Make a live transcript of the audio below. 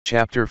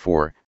Chapter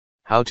 4,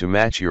 How to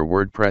match your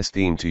WordPress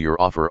theme to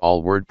your offer.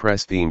 All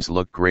WordPress themes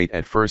look great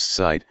at first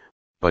sight,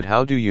 but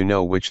how do you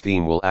know which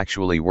theme will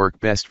actually work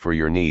best for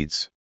your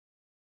needs?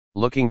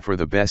 Looking for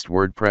the best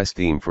WordPress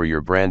theme for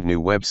your brand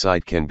new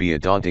website can be a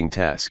daunting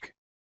task.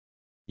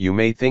 You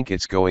may think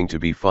it's going to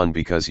be fun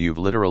because you've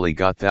literally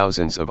got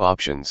thousands of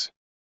options.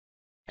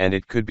 And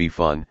it could be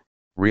fun,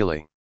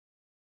 really.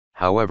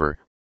 However,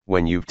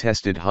 when you've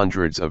tested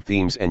hundreds of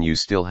themes and you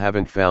still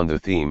haven't found the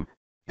theme,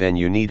 then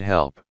you need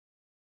help.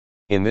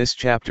 In this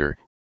chapter,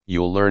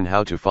 you'll learn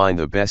how to find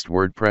the best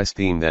WordPress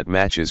theme that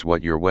matches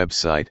what your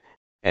website,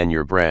 and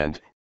your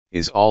brand,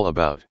 is all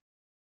about.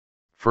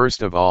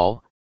 First of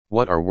all,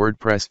 what are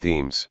WordPress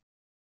themes?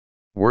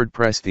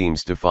 WordPress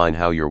themes define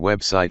how your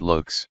website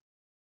looks.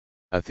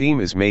 A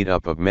theme is made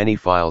up of many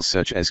files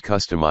such as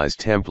customized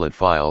template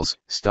files,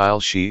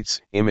 style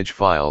sheets, image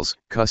files,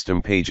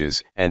 custom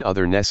pages, and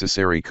other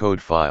necessary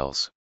code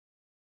files.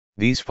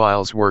 These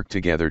files work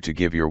together to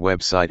give your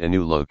website a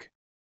new look.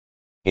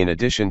 In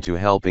addition to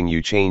helping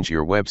you change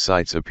your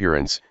website's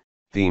appearance,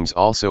 themes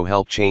also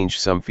help change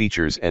some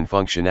features and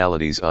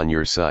functionalities on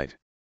your site.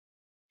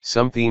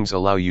 Some themes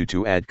allow you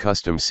to add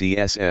custom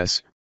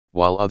CSS,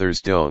 while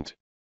others don't.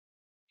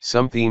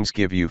 Some themes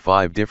give you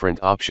 5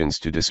 different options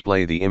to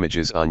display the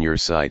images on your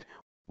site,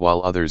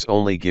 while others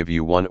only give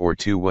you 1 or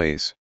 2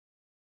 ways.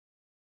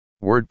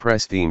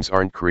 WordPress themes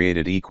aren't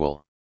created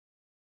equal.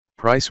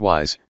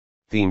 Price-wise,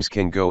 themes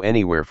can go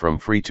anywhere from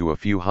free to a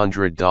few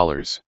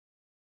 $100s.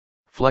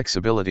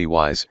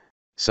 Flexibility-wise,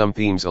 some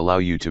themes allow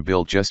you to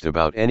build just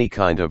about any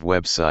kind of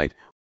website,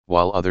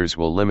 while others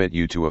will limit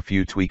you to a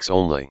few tweaks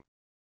only.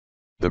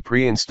 The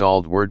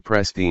pre-installed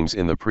WordPress themes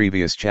in the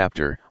previous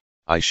chapter,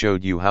 I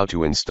showed you how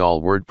to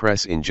install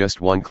WordPress in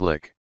just one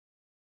click.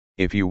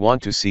 If you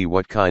want to see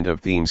what kind of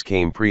themes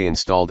came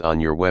pre-installed on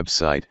your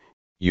website,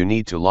 you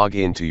need to log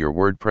in to your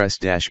WordPress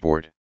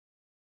dashboard.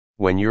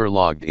 When you're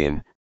logged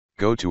in,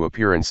 go to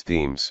Appearance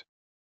Themes.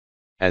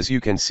 As you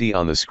can see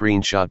on the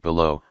screenshot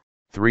below,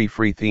 3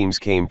 free themes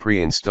came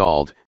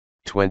pre-installed,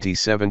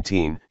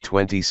 2017,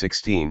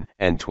 2016,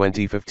 and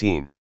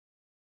 2015.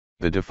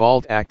 The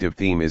default active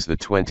theme is the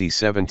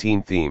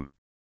 2017 theme.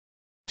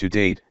 To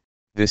date,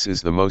 this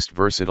is the most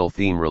versatile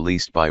theme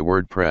released by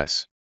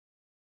WordPress.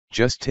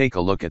 Just take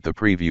a look at the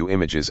preview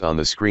images on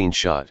the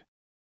screenshot.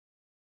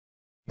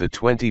 The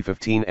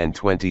 2015 and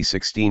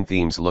 2016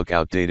 themes look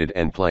outdated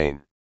and plain.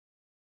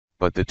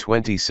 But the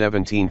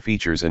 2017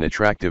 features an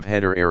attractive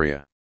header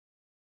area.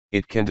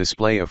 It can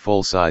display a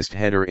full-sized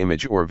header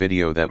image or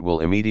video that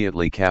will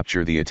immediately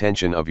capture the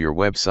attention of your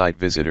website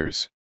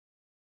visitors.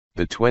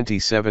 The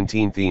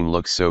 2017 theme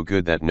looks so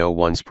good that no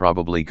one's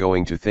probably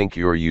going to think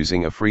you're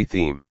using a free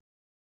theme.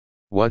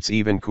 What's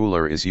even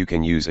cooler is you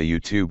can use a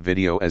YouTube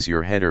video as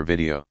your header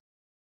video.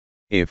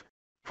 If,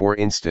 for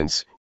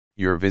instance,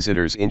 your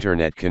visitor's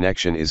internet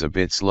connection is a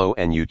bit slow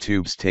and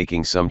YouTube's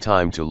taking some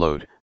time to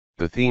load,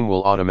 the theme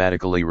will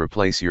automatically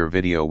replace your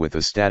video with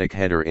a static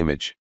header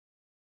image.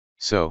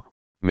 So,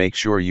 make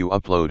sure you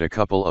upload a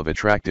couple of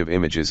attractive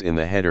images in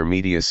the header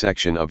media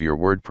section of your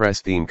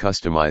WordPress theme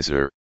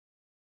customizer.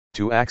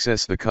 To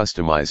access the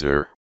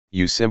customizer,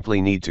 you simply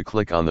need to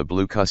click on the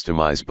blue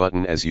Customize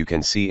button as you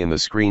can see in the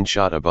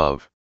screenshot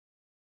above.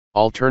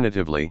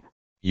 Alternatively,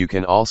 you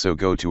can also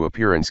go to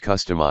Appearance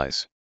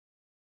Customize.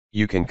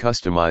 You can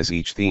customize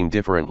each theme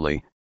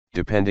differently,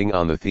 depending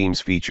on the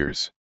theme's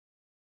features.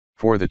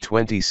 For the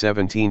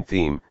 2017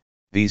 theme,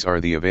 these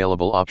are the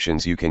available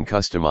options you can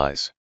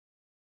customize.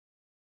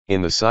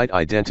 In the Site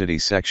Identity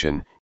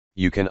section,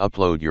 you can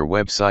upload your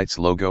website's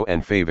logo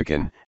and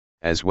favicon,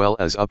 as well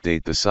as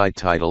update the site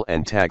title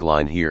and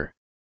tagline here.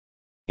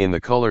 In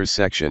the Colors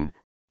section,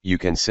 you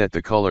can set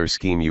the color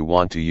scheme you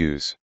want to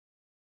use.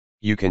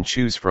 You can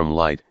choose from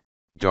light,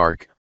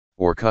 dark,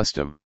 or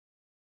custom.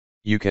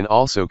 You can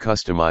also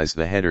customize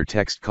the header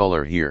text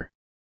color here.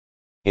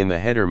 In the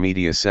Header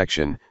Media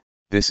section,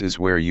 this is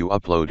where you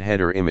upload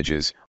header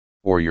images,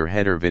 or your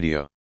header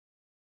video.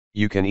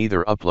 You can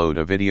either upload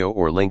a video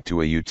or link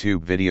to a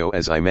YouTube video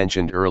as I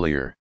mentioned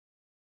earlier.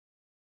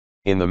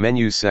 In the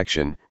Menus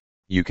section,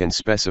 you can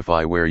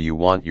specify where you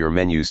want your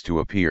menus to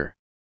appear.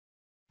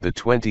 The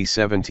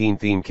 2017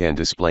 theme can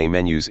display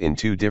menus in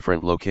 2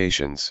 different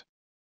locations.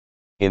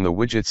 In the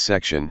Widgets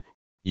section,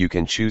 you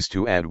can choose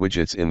to add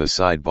widgets in the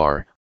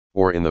sidebar,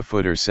 or in the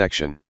footer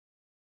section.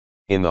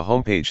 In the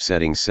Homepage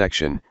Settings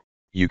section,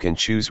 you can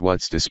choose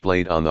what's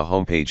displayed on the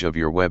homepage of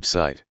your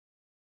website.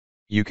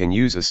 You can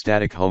use a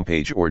static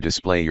homepage or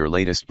display your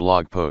latest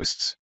blog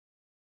posts.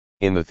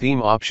 In the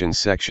Theme Options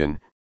section,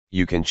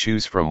 you can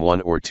choose from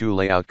 1 or 2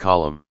 layout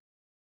columns.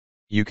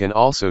 You can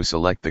also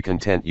select the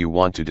content you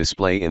want to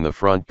display in the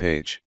front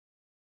page.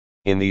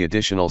 In the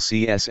Additional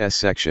CSS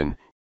section,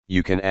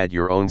 you can add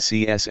your own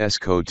CSS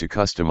code to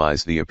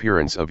customize the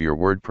appearance of your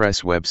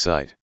WordPress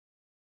website.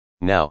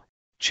 Now,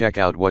 check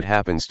out what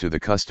happens to the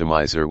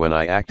customizer when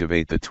I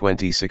activate the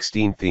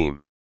 2016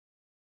 theme.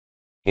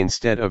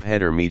 Instead of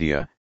header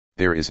media,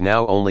 there is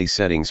now only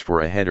settings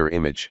for a header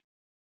image.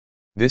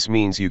 This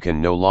means you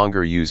can no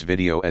longer use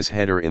video as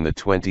header in the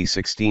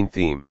 2016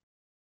 theme.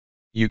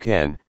 You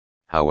can,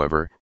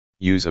 however,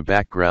 use a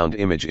background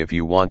image if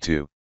you want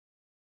to.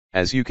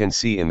 As you can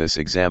see in this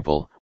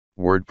example,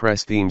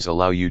 WordPress themes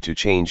allow you to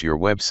change your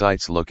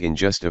website's look in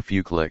just a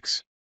few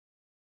clicks.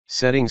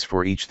 Settings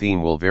for each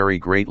theme will vary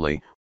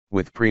greatly,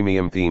 with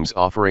premium themes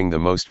offering the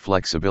most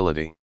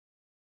flexibility.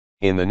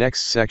 In the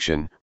next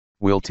section,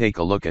 we'll take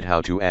a look at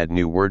how to add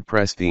new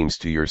WordPress themes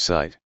to your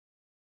site.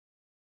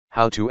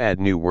 How to add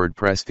new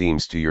WordPress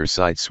themes to your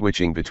site.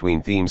 Switching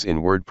between themes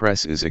in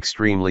WordPress is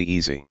extremely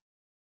easy.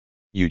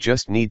 You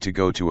just need to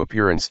go to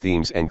Appearance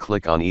Themes and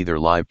click on either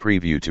Live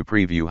Preview to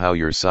preview how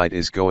your site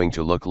is going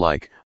to look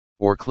like,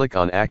 or click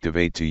on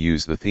Activate to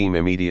use the theme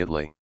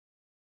immediately.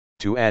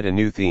 To add a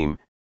new theme,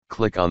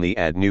 click on the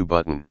Add New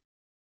button.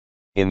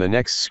 In the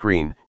next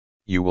screen,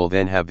 you will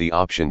then have the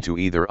option to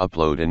either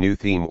upload a new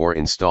theme or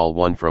install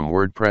one from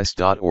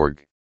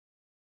WordPress.org.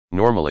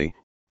 Normally,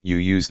 you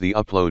use the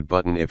Upload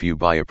button if you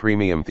buy a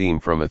premium theme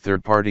from a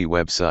third-party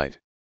website.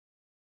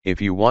 If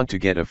you want to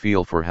get a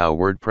feel for how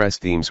WordPress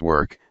themes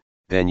work,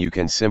 then you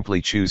can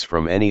simply choose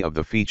from any of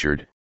the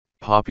featured,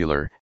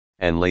 popular,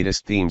 and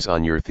latest themes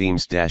on your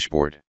themes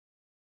dashboard.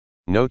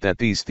 Note that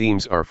these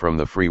themes are from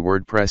the free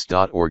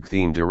WordPress.org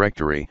theme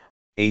directory,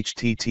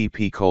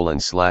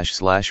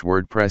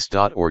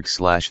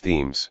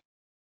 http://wordpress.org/themes.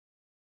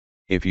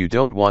 If you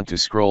don't want to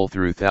scroll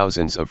through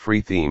thousands of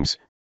free themes,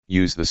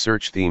 use the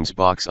Search Themes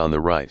box on the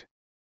right.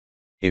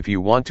 If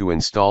you want to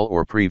install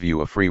or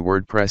preview a free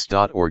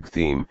WordPress.org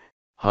theme,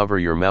 hover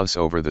your mouse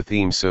over the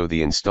theme so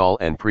the Install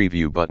and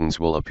Preview buttons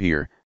will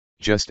appear,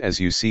 just as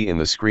you see in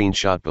the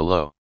screenshot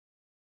below.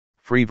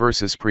 Free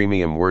versus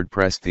premium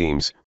WordPress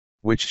themes,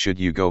 which should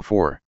you go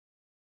for?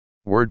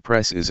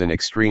 WordPress is an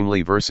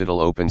extremely versatile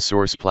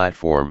open-source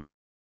platform.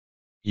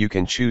 You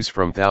can choose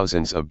from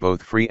thousands of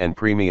both free and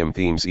premium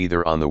themes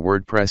either on the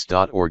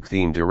WordPress.org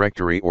theme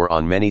directory or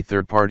on many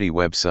third-party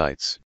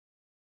websites.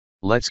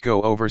 Let's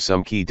go over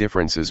some key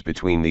differences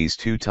between these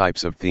two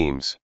types of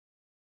themes.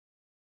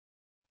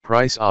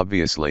 Price.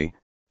 Obviously,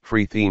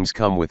 free themes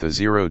come with a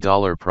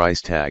 $0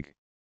 price tag.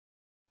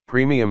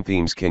 Premium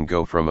themes can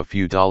go from a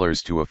few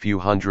dollars to a few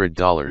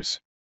 $100s.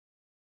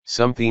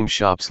 Some theme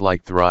shops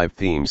like Thrive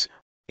Themes,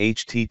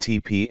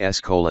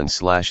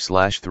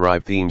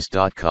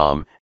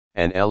 https://thrivethemes.com,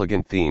 and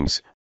Elegant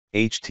Themes,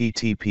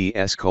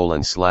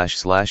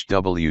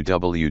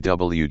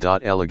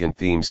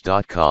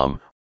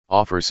 https://www.elegantthemes.com,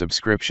 offer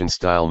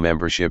subscription-style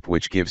membership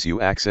which gives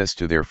you access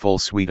to their full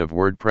suite of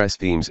WordPress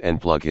themes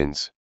and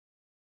plugins.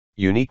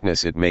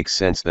 Uniqueness. It makes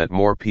sense that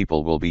more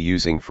people will be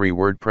using free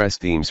WordPress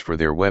themes for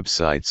their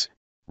websites,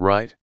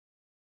 right?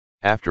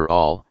 After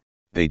all,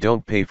 they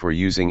don't pay for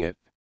using it.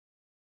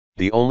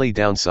 The only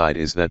downside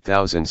is that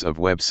thousands of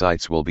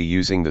websites will be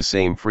using the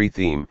same free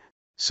theme,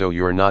 so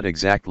you're not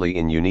exactly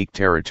in unique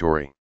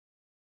territory.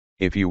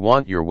 If you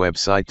want your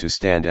website to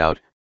stand out,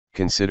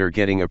 consider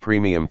getting a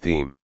premium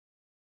theme.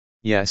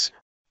 Yes,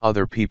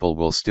 other people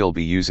will still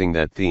be using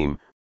that theme,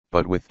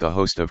 but with the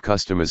host of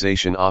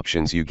customization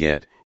options you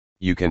get,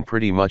 you can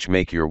pretty much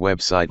make your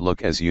website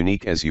look as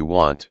unique as you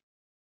want.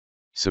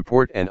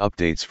 Support and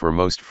updates. For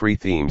most free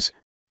themes,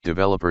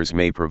 developers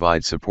may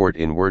provide support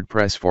in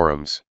WordPress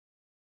forums.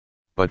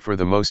 But for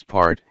the most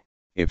part,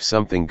 if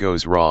something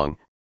goes wrong,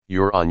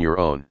 you're on your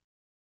own.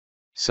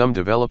 Some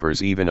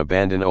developers even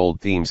abandon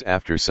old themes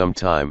after some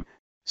time,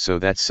 so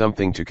that's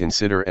something to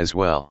consider as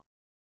well.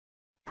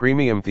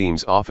 Premium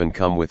themes often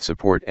come with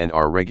support and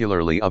are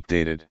regularly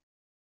updated.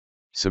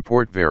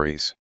 Support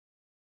varies.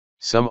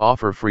 Some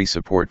offer free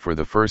support for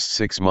the first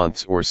 6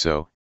 months or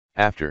so,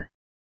 after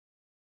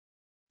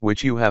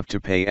which you have to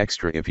pay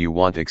extra if you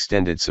want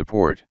extended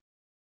support.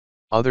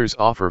 Others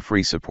offer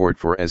free support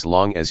for as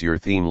long as your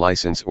theme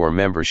license or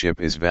membership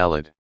is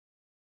valid.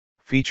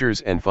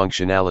 Features and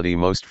functionality.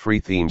 Most free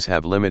themes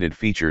have limited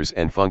features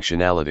and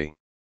functionality.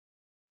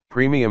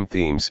 Premium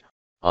themes,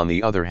 on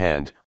the other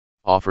hand,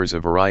 offers a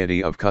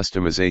variety of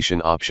customization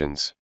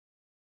options.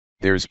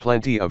 There's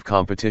plenty of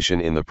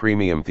competition in the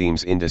premium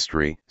themes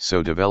industry,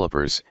 so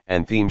developers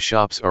and theme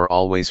shops are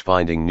always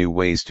finding new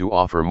ways to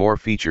offer more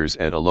features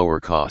at a lower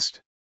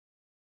cost.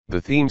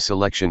 The theme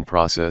selection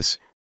process.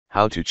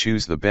 How to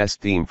choose the best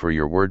theme for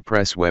your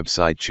WordPress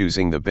website.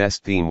 Choosing the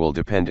best theme will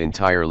depend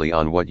entirely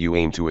on what you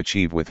aim to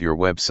achieve with your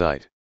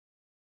website.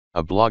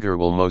 A blogger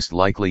will most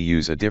likely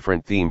use a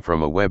different theme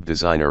from a web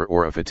designer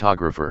or a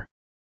photographer.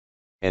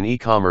 An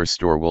e-commerce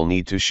store will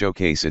need to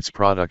showcase its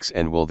products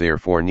and will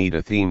therefore need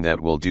a theme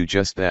that will do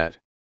just that.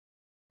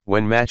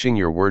 When matching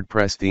your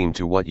WordPress theme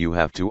to what you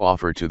have to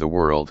offer to the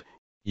world,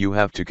 you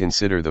have to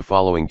consider the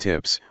following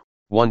tips.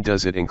 1.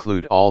 Does it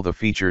include all the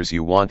features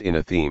you want in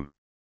a theme?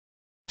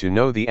 To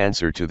know the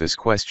answer to this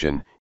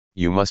question,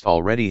 you must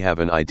already have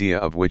an idea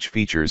of which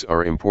features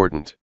are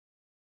important.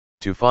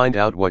 To find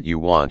out what you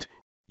want,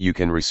 you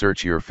can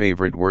research your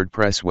favorite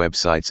WordPress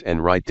websites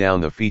and write down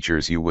the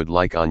features you would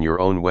like on your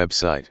own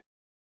website.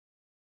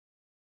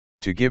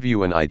 To give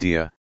you an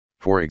idea,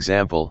 for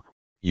example,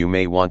 you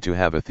may want to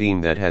have a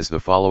theme that has the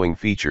following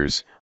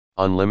features: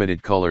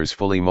 unlimited colors,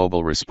 fully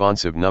mobile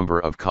responsive, number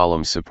of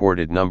columns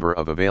supported, number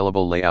of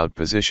available layout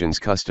positions,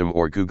 custom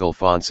or Google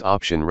Fonts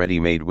option,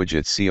 ready-made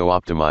widgets, SEO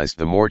optimized.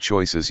 The more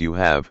choices you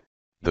have,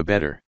 the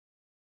better.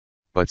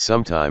 But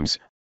sometimes,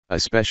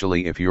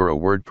 especially if you're a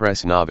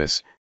WordPress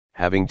novice,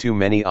 having too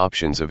many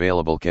options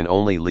available can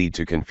only lead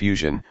to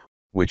confusion,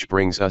 which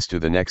brings us to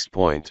the next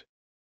point.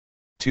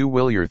 2.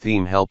 Will your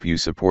theme help you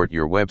support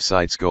your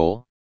website's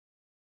goal?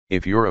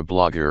 If you're a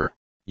blogger,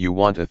 you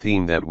want a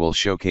theme that will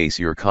showcase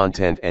your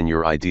content and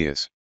your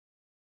ideas.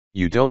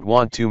 You don't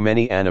want too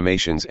many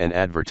animations and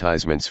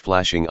advertisements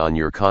flashing on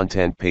your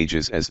content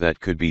pages, as that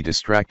could be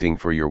distracting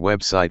for your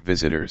website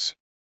visitors.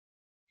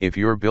 If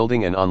you're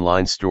building an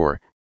online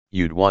store,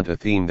 you'd want a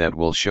theme that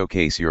will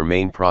showcase your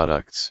main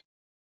products.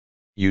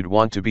 You'd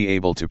want to be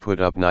able to put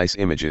up nice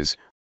images,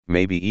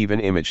 maybe even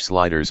image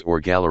sliders or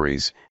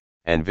galleries,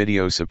 and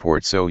video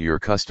support so your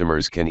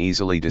customers can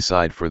easily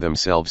decide for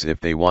themselves if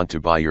they want to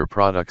buy your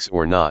products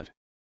or not.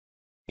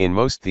 In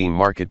most theme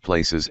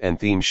marketplaces and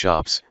theme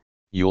shops,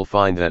 you'll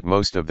find that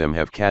most of them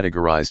have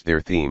categorized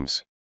their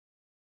themes.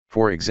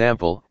 For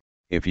example,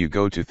 if you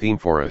go to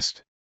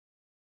ThemeForest,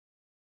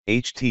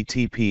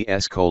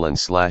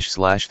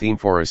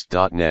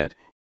 https://themeforest.net,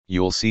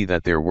 you'll see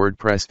that their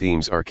WordPress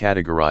themes are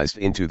categorized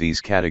into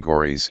these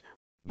categories: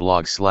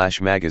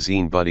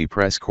 blog/magazine, buddy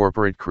press,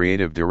 corporate,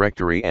 creative,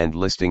 directory and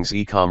listings,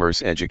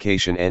 e-commerce,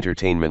 education,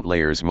 entertainment,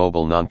 layers,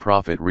 mobile,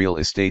 nonprofit, real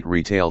estate,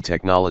 retail,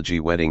 technology,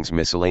 weddings,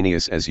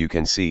 miscellaneous. As you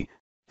can see,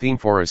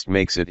 ThemeForest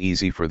makes it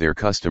easy for their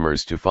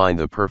customers to find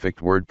the perfect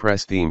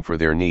WordPress theme for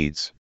their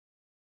needs.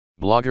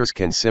 Bloggers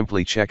can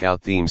simply check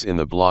out themes in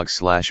the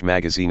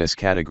blog/magazines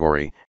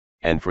category,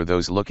 and for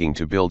those looking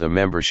to build a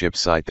membership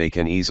site, they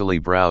can easily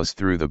browse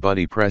through the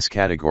buddy press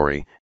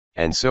category,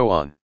 and so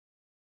on.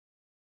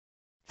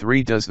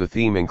 3. Does the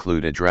theme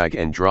include a drag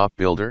and drop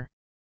builder?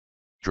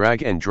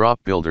 Drag and drop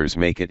builders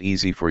make it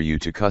easy for you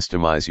to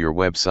customize your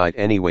website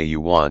any way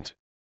you want.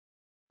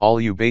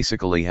 All you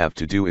basically have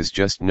to do is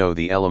just know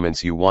the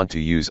elements you want to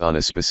use on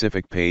a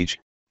specific page,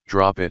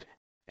 drop it,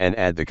 and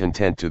add the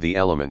content to the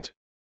element.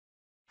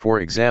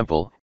 For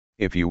example,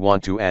 if you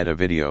want to add a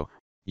video,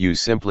 you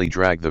simply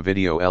drag the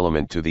video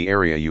element to the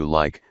area you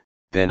like,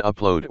 then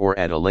upload or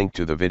add a link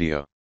to the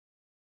video.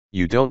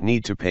 You don't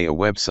need to pay a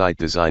website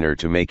designer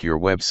to make your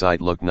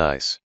website look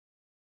nice.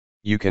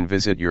 You can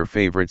visit your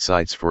favorite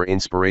sites for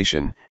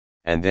inspiration,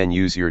 and then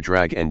use your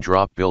drag and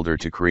drop builder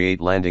to create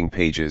landing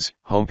pages,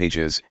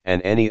 homepages,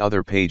 and any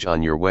other page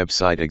on your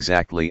website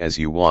exactly as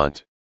you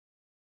want.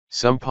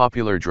 Some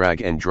popular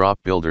drag and drop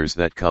builders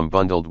that come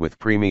bundled with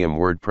premium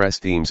WordPress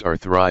themes are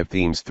Thrive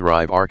Themes,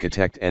 Thrive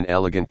Architect, and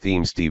Elegant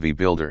Themes DV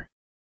Builder.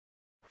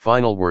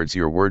 Final words: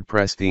 your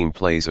WordPress theme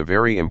plays a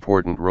very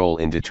important role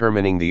in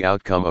determining the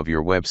outcome of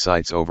your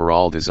website's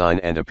overall design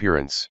and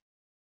appearance.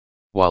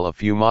 While a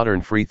few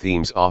modern free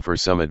themes offer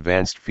some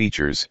advanced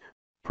features,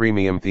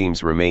 premium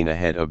themes remain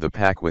ahead of the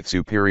pack with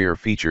superior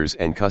features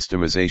and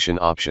customization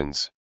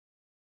options.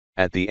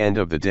 At the end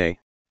of the day,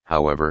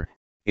 however,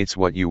 it's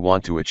what you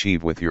want to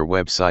achieve with your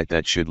website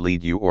that should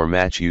lead you or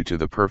match you to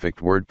the perfect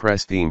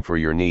WordPress theme for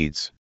your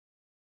needs.